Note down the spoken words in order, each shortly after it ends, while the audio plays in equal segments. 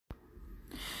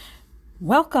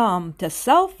Welcome to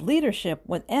Self-Leadership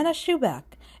with Anna Schubeck,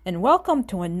 and welcome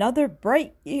to another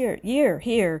bright year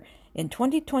here in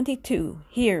 2022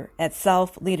 here at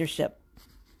Self-Leadership.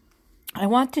 I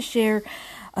want to share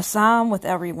a psalm with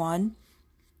everyone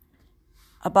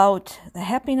about the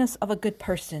happiness of a good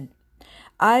person.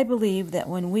 I believe that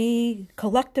when we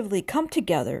collectively come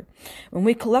together and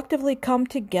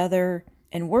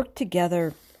work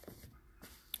together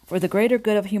for the greater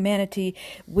good of humanity,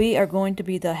 we are going to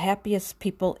be the happiest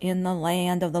people in the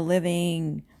land of the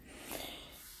living.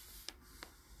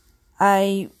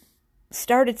 I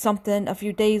started something a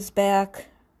few days back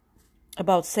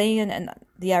about saying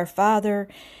the Our Father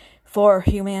for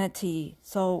humanity.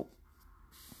 So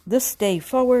this day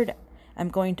forward, I'm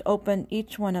going to open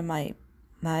each one of my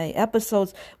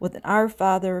episodes with an Our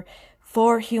Father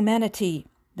for humanity,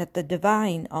 that the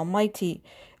divine Almighty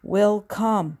will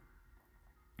come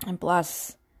and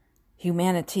bless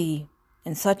humanity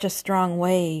in such a strong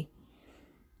way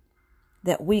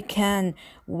that we can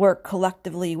work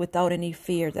collectively without any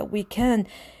fear, that we can,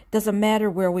 doesn't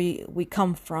matter where we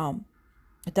come from,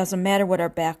 it doesn't matter what our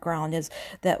background is,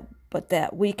 but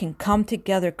that we can come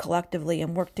together collectively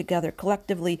and work together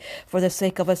collectively for the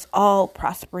sake of us all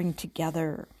prospering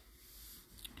together.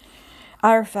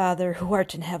 Our Father, who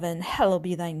art in heaven, hallowed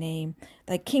be thy name.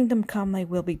 Thy kingdom come, thy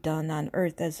will be done on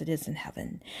earth as it is in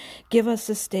heaven. Give us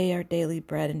this day our daily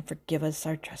bread, and forgive us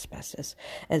our trespasses,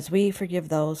 as we forgive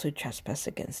those who trespass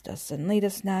against us. And lead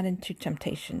us not into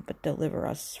temptation, but deliver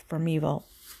us from evil.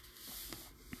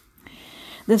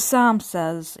 The psalm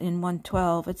says in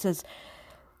 112, it says,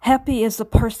 happy is the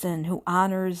person who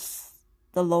honors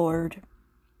the Lord.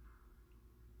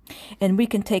 And we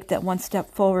can take that one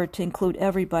step forward to include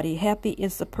everybody. Happy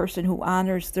is the person who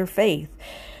honors their faith.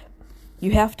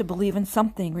 You have to believe in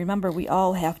something. Remember, we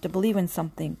all have to believe in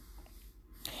something.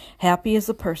 Happy is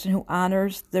the person who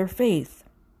honors their faith,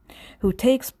 who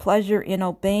takes pleasure in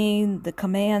obeying the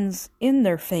commands in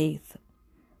their faith.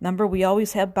 Remember, we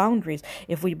always have boundaries.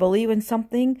 If we believe in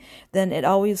something, then it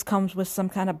always comes with some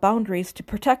kind of boundaries to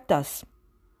protect us.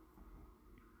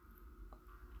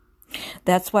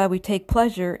 That's why we take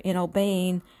pleasure in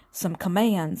obeying some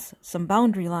commands, some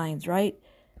boundary lines, right?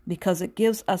 Because it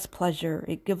gives us pleasure.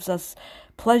 It gives us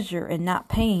pleasure and not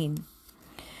pain.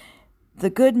 The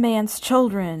good man's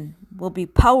children will be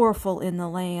powerful in the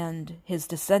land. His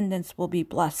descendants will be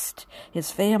blessed.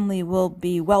 His family will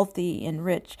be wealthy and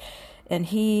rich, and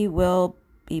he will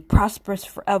be prosperous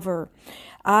forever.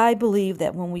 I believe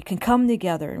that when we can come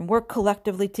together and work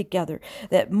collectively together,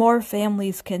 that more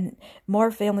families can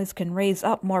raise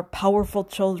up more powerful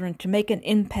children to make an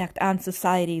impact on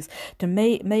societies, to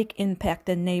make impact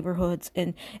in neighborhoods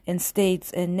and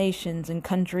states and nations and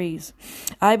countries.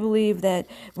 I believe that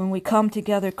when we come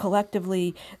together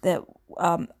collectively, that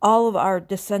all of our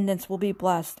descendants will be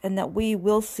blessed, and that we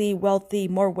will see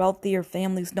more wealthier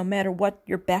families, no matter what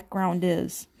your background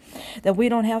is. That we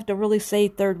don't have to really say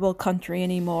third world country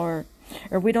anymore,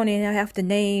 or we don't even have to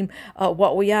name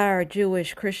what we are: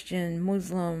 Jewish, Christian,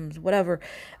 Muslims, whatever,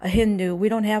 a Hindu. We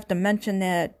don't have to mention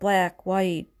that, black,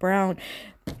 white, brown,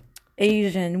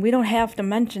 Asian. We don't have to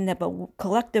mention that, but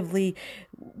collectively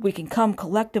we can come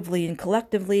collectively, and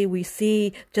collectively we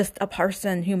see just a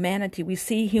person, humanity. We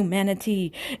see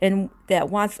humanity and that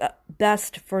wants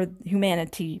best for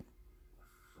humanity.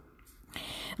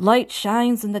 Light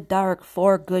shines in the dark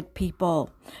for good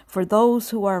people, for those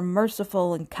who are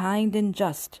merciful and kind and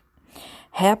just.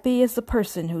 Happy is the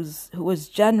person who is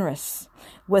generous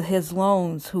with his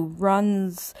loans, who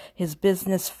runs his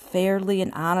business fairly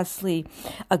and honestly.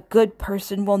 A good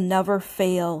person will never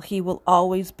fail. He will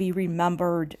always be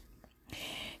remembered.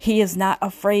 He is not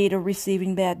afraid of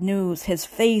receiving bad news. His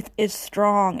faith is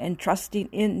strong and trusting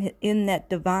in that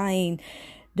divine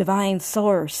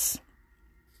source.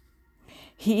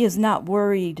 He is not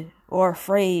worried or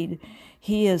afraid.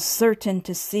 He is certain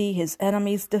to see his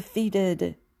enemies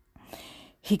defeated.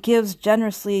 He gives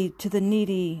generously to the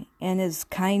needy, and his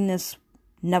kindness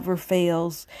never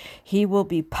fails. He will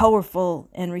be powerful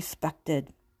and respected.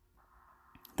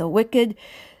 The wicked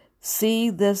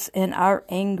see this and are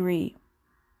angry.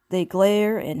 They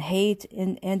glare and hate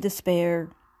and despair.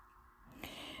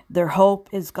 Their hope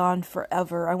is gone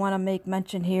forever. I want to make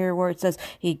mention here where it says,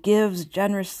 he gives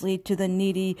generously to the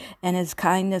needy, and his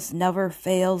kindness never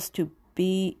fails to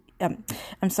be,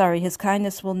 his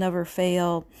kindness will never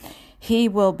fail. He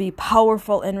will be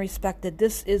powerful and respected.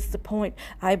 This is the point.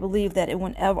 I believe that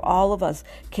whenever all of us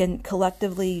can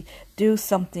collectively do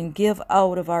something, give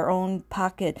out of our own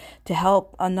pocket to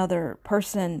help another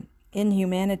person in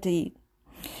humanity,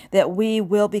 that we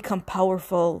will become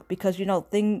powerful, because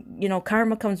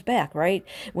karma comes back, right?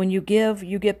 When you give,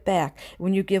 you get back.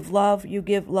 When you give love, you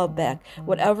give love back.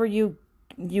 Whatever you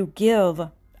give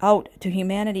out to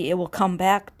humanity, it will come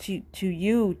back to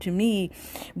you, to me.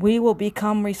 We will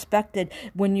become respected.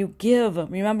 When you give,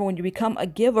 remember, when you become a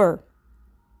giver,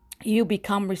 you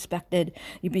become respected.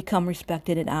 You become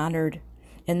respected and honored.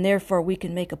 And therefore, we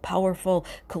can make a powerful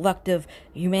collective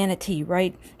humanity,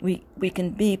 right? We can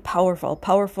be powerful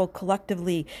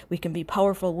collectively. We can be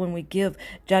powerful when we give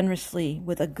generously,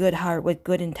 with a good heart, with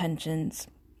good intentions.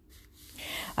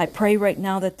 I pray right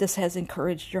now that this has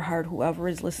encouraged your heart, whoever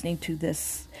is listening to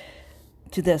this,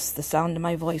 the sound of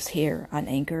my voice here on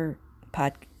Anchor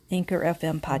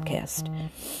FM podcast.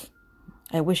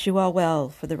 I wish you all well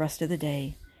for the rest of the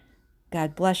day.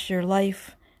 God bless your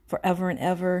life forever and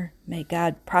ever. May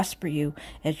God prosper you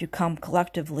as you come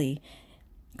collectively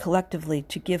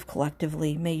to give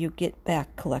collectively. May you get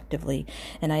back collectively.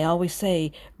 And I always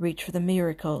say, reach for the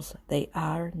miracles. They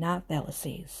are not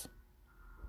fallacies.